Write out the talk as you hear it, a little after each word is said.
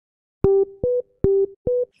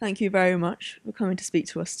thank you very much for coming to speak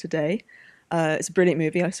to us today. It's a brilliant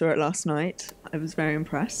movie. I saw it last night. I was very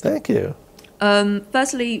impressed. Thank you.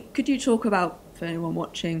 Firstly, could you talk about, for anyone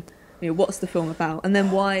watching, what's the film about, and then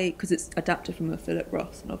why? Because it's adapted from a Philip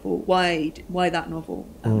Roth novel. Why that novel?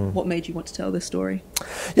 What made you want to tell this story?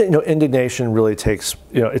 Yeah, Indignation really takes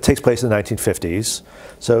it takes place in the 1950s,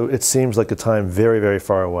 so it seems like a time very, very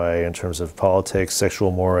far away in terms of politics,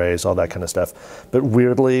 sexual mores, all that kind of stuff. But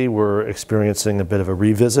weirdly, we're experiencing a bit of a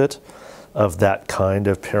revisit of that kind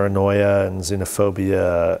of paranoia and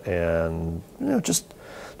xenophobia, and just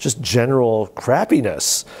general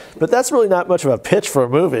crappiness. But that's really not much of a pitch for a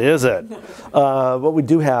movie, is it? What we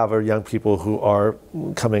do have are young people who are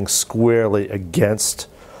coming squarely against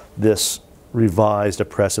this revised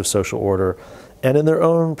oppressive social order, and in their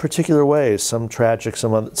own particular ways, some tragic,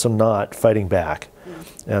 some not, fighting back.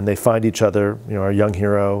 And they find each other, our young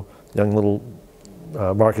hero, young little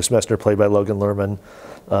Marcus Messner, played by Logan Lerman,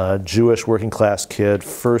 Jewish working class kid,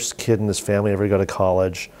 first kid in his family ever to go to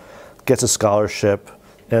college, gets a scholarship,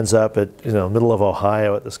 ends up at middle of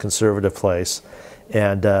Ohio at this conservative place,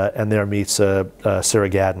 and there meets Sarah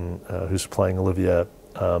Gadon, who's playing Olivia,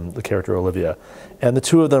 the character Olivia, and the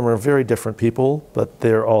two of them are very different people, but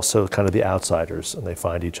they're also kind of the outsiders, and they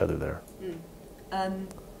find each other there.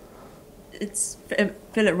 It's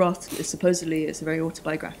Philip Roth. Supposedly, it's very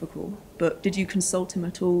autobiographical. But did you consult him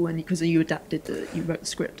at all? And because you wrote the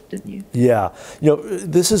script, didn't you? Yeah,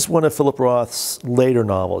 this is one of Philip Roth's later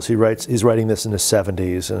novels. He's writing this in his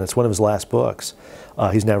 70s, and it's one of his last books.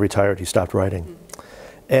 He's now retired. He stopped writing,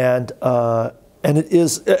 and it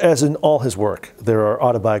is, as in all his work, there are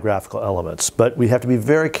autobiographical elements. But we have to be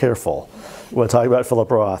very careful when talking about Philip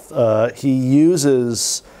Roth. He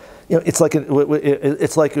uses. It's like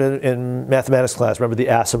in mathematics class. Remember the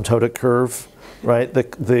asymptotic curve, right?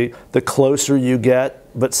 The closer you get,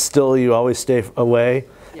 but still you always stay away.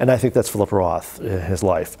 And I think that's Philip Roth in his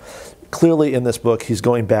life. Clearly, in this book, he's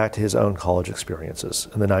going back to his own college experiences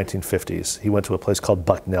in the 1950s. He went to a place called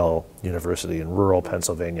Bucknell University in rural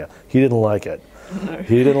Pennsylvania. He didn't like it. No.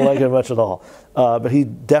 He didn't like it much at all. But he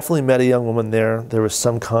definitely met a young woman there. There was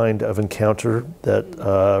some kind of encounter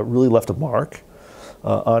that really left a mark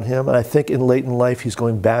on him. And I think late in life, he's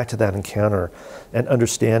going back to that encounter and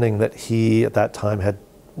understanding that he, at that time,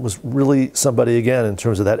 was really somebody, again, in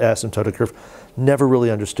terms of that asymptotic curve, never really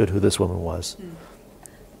understood who this woman was.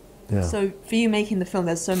 Yeah. So for you making the film,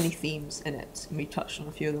 there's so many themes in it, and we touched on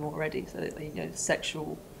a few of them already. So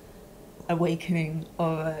sexual awakening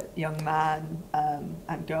of a young man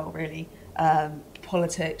and girl, really,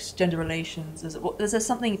 politics, gender relations. Is there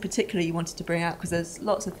something particular you wanted to bring out? Because there's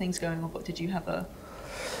lots of things going on. But did you have a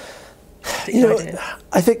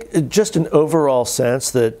I think just an overall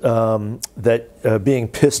sense that being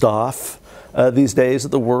pissed off these days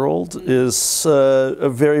at the world is a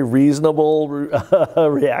very reasonable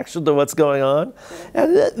reaction to what's going on,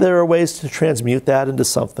 and there are ways to transmute that into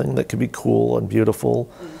something that could be cool and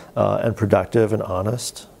beautiful and productive and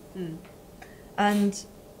honest. And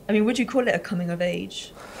I mean, would you call it a coming of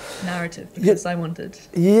age narrative? Because I wondered.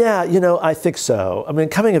 Yeah, I think so. I mean,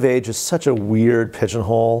 coming of age is such a weird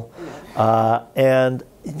pigeonhole. And,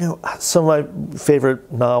 some of my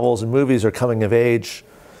favorite novels and movies are coming of age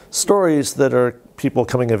stories that are people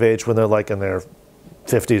coming of age when they're like in their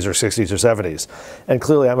 50s or 60s or 70s. And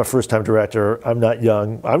clearly I'm a first-time director. I'm not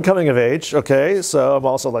young. I'm coming of age, okay? So I'm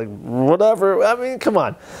also like, whatever. I mean, come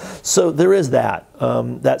on. So there is that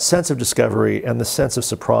sense of discovery and the sense of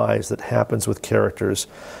surprise that happens with characters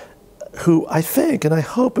who I think, and I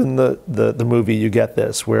hope in the movie you get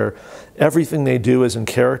this, where everything they do is in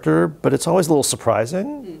character, but it's always a little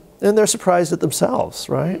surprising, and they're surprised at themselves,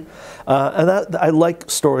 right? And I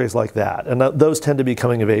like stories like that, and those tend to be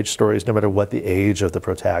coming-of-age stories no matter what the age of the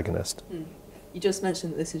protagonist. You just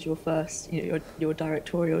mentioned that this is your first, your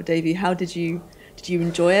directorial debut. How did you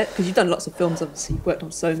enjoy it? Because you've done lots of films, obviously. You've worked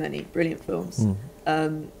on so many brilliant films.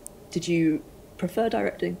 Did you prefer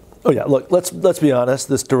directing? Oh yeah, look, let's be honest,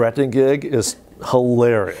 this directing gig is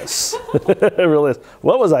hilarious. It really is.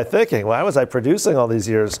 What was I thinking? Why was I producing all these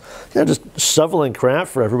years? Just shoveling crap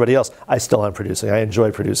for everybody else. I still am producing. I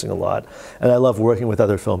enjoy producing a lot. And I love working with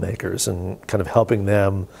other filmmakers and kind of helping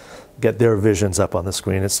them get their visions up on the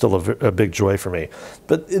screen. It's still a big joy for me.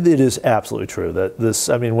 But it is absolutely true that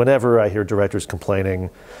whenever I hear directors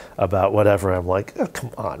complaining about whatever, I'm like, oh,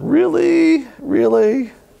 come on, really?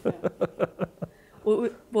 Really?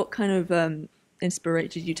 What kind of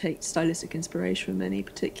did you take stylistic inspiration from any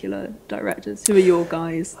particular directors? Who are your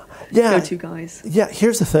guys, go-to guys? Yeah,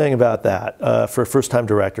 here's the thing about that. For first-time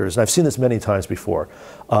directors, and I've seen this many times before,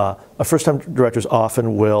 first-time directors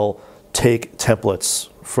often will take templates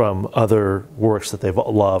from other works that they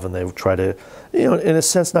love, and they try to, you know, in a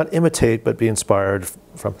sense, not imitate, but be inspired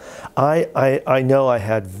from. I know I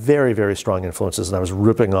had very, very strong influences, and I was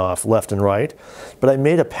ripping off left and right, but I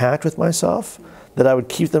made a pact with myself that I would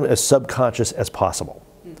keep them as subconscious as possible.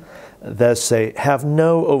 That is, say, have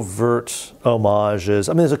no overt homages.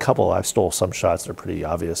 I mean, there's a couple. I've stole some shots that are pretty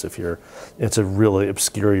obvious. If you're into really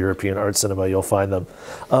obscure European art cinema, you'll find them.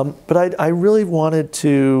 But I really wanted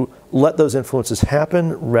to let those influences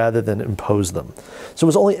happen rather than impose them. So it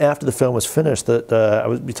was only after the film was finished that I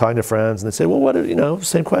would be talking to friends, and they'd say, well, what are, you know,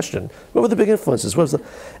 same question. What were the big influences? What was the,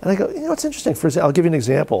 and I go, you know, it's interesting. For example, I'll give you an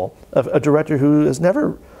example of a director who has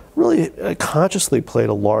never really consciously played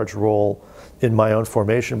a large role in my own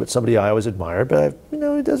formation, but somebody I always admired. But you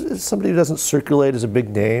know, it's somebody who doesn't circulate as a big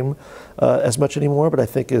name as much anymore, but I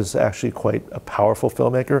think is actually quite a powerful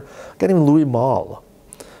filmmaker. A guy named Louis Malle,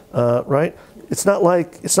 right? It's not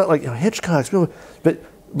like you know, Hitchcock's, but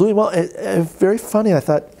Louis Malle. Very funny. I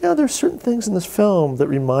thought, you know, there's certain things in this film that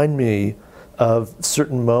remind me of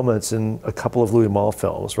certain moments in a couple of Louis Malle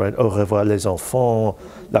films, right? Au revoir les enfants,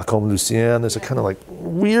 La Comme Lucien. There's a kind of like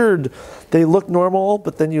weird, they look normal,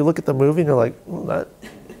 but then you look at the movie and you're like, well,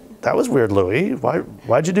 that was weird, Louis.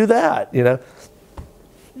 Why'd you do that? You know?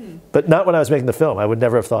 But not when I was making the film. I would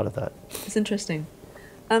never have thought of that. It's interesting.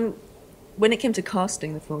 When it came to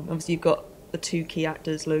casting the film, obviously you've got the two key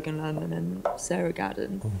actors, Logan Lerman and Sarah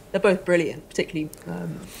Gadon. They're both brilliant, particularly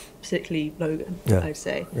Logan, yeah. I'd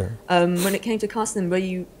say. Yeah. When it came to casting them, were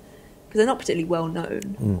you, because they're not particularly well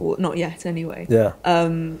known, or not yet anyway. Yeah.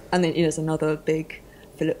 And then, you know, there's another big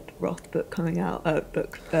Philip Roth book coming out,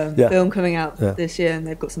 Yeah. film coming out Yeah. this year, and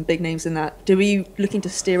they've got some big names in that. Were you looking to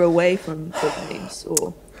steer away from big names,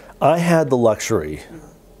 or? I had the luxury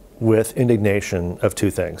with Indignation of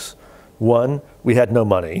two things. One, we had no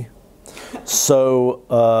money. So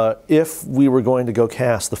if we were going to go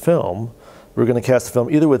cast the film, we were going to cast the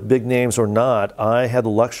film either with big names or not. I had the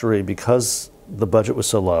luxury, because the budget was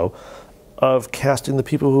so low, of casting the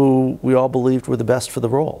people who we all believed were the best for the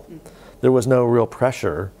role. There was no real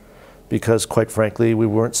pressure, because quite frankly, we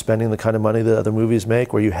weren't spending the kind of money that other movies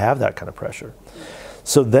make where you have that kind of pressure.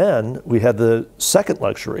 So then we had the second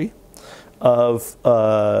luxury of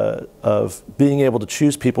being able to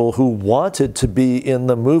choose people who wanted to be in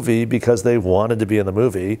the movie because they wanted to be in the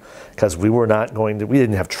movie, because we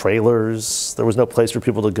didn't have trailers, there was no place for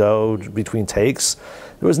people to go between takes,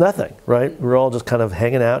 there was nothing, right? We were all just kind of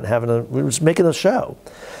hanging out and we were just making a show.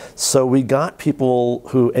 So we got people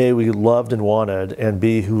who A, we loved and wanted, and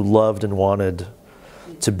B, who loved and wanted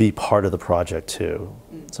to be part of the project too.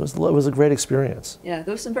 So it was a great experience. Yeah,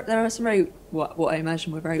 there are some very, what I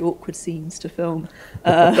imagine were very awkward scenes to film.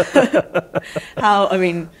 How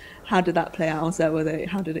did that play out?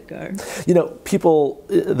 How did it go? You know,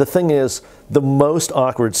 the thing is, the most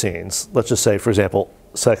awkward scenes, let's just say, for example,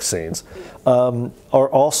 sex scenes, tend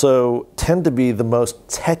to be the most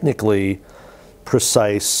technically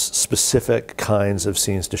precise, specific kinds of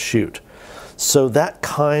scenes to shoot. So that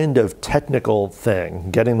kind of technical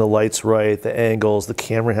thing, getting the lights right, the angles, the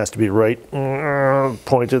camera has to be right,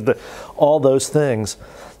 pointed, all those things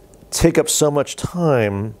take up so much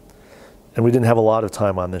time, and we didn't have a lot of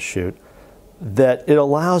time on this shoot, that it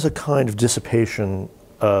allows a kind of dissipation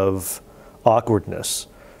of awkwardness,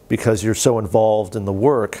 because you're so involved in the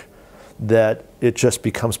work that it just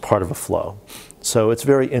becomes part of a flow. So it's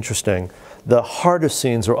very interesting. The hardest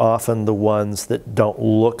scenes are often the ones that don't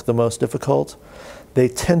look the most difficult. They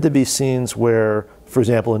tend to be scenes where, for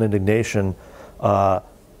example, in Indignation,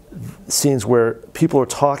 scenes where people are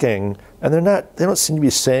talking and they don't seem to be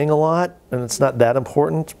saying a lot, and it's not that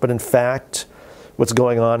important, but in fact, what's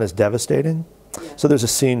going on is devastating. Yeah. So there's a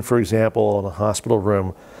scene, for example, in a hospital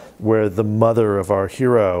room where the mother of our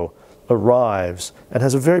hero arrives and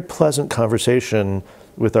has a very pleasant conversation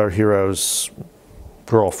with our hero's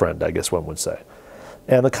girlfriend, I guess one would say.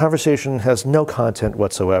 And the conversation has no content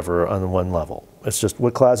whatsoever on one level. It's just,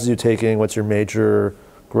 what classes are you taking? What's your major?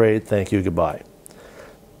 Great, thank you, goodbye.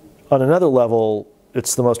 On another level,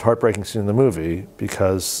 it's the most heartbreaking scene in the movie,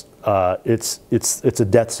 because it's a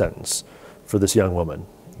death sentence for this young woman.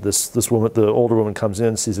 This woman, the older woman, comes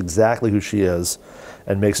in, sees exactly who she is,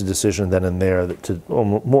 and makes a decision then and there to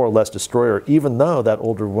more or less destroy her, even though that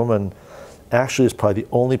older woman actually is probably the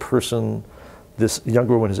only person this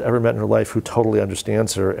younger woman has ever met in her life who totally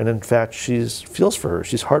understands her, and in fact she feels for her.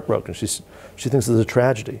 She's heartbroken. She thinks it's a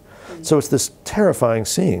tragedy. So it's this terrifying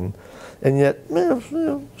scene, and yet,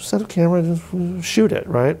 set a camera and shoot it,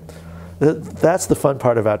 right? That's the fun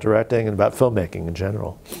part about directing and about filmmaking in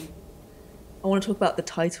general. I want to talk about the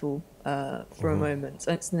title for a moment.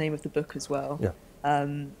 It's the name of the book as well. Yeah.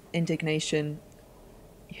 Indignation.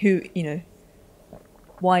 Who, you know,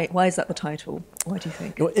 why is that the title? Why do you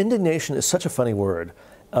think? You know, indignation is such a funny word,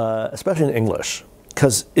 especially in English,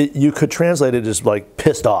 because you could translate it as like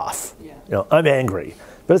pissed off. Yeah. You know, I'm angry,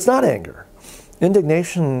 but it's not anger.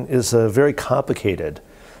 Indignation is a very complicated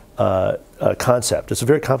concept. It's a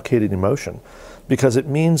very complicated emotion, because it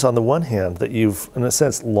means, on the one hand, that you've, in a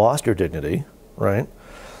sense, lost your dignity, right?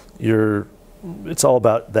 It's all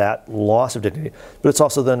about that loss of dignity, but it's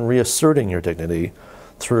also then reasserting your dignity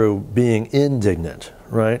through being indignant,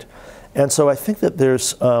 right? And so I think that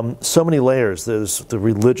there's so many layers. There's the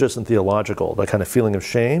religious and theological, that kind of feeling of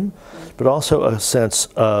shame, but also a sense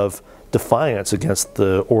of defiance against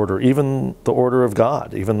the order, even the order of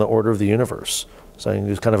God, even the order of the universe. So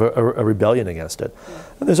there's kind of a rebellion against it.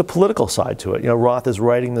 And there's a political side to it. You know, Roth is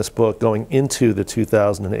writing this book going into the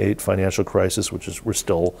 2008 financial crisis, which is we're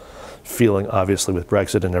still feeling, obviously, with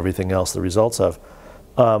Brexit and everything else, the results of.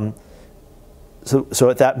 So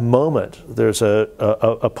at that moment, there's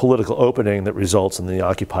a political opening that results in the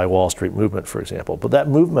Occupy Wall Street movement, for example. But that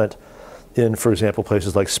movement in, for example,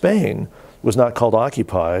 places like Spain was not called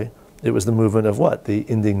Occupy. It was the movement of what? The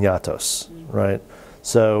Indignatos, right?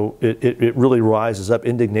 So it really rises up.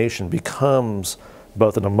 Indignation becomes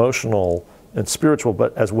both an emotional and spiritual,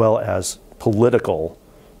 but as well as political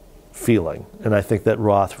feeling. And I think that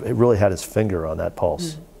Roth really had his finger on that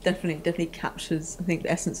pulse. Definitely captures, I think,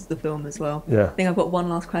 the essence of the film as well. Yeah. I think I've got one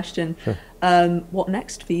last question. Sure. What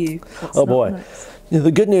next for you? What's Oh boy. next? You know,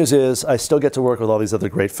 the good news is I still get to work with all these other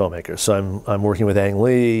great filmmakers. So I'm working with Ang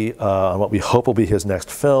Lee on what we hope will be his next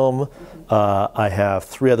film. I have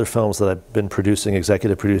 3 other films that I've been producing,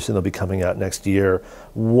 executive producing. They'll be coming out next year.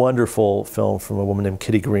 Wonderful film from a woman named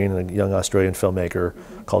Kitty Green, a young Australian filmmaker,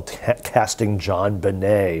 called Casting John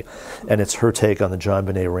Bonet. And it's her take on the John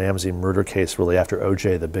Benet Ramsey murder case, really after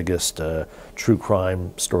O.J., the biggest true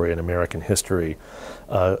crime story in American history.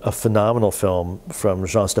 A phenomenal film from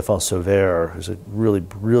Jean-Stéphane Sauveur, who's a really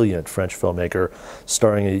brilliant French filmmaker,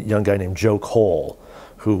 starring a young guy named Joe Cole,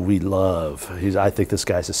 who we love. I think this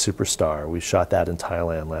guy's a superstar. We shot that in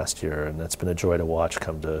Thailand last year, and it's been a joy to watch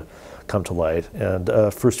come to light. And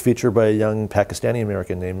first feature by a young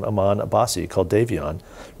Pakistani-American named Aman Abbasi called Davion,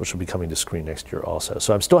 which will be coming to screen next year also.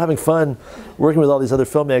 So I'm still having fun working with all these other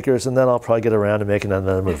filmmakers, and then I'll probably get around to making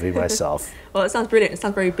another movie myself. Well, it sounds brilliant. It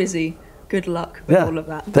sounds very busy. Good luck with all of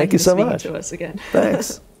that. Thank you so for much. speaking to us again.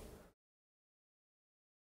 Thanks.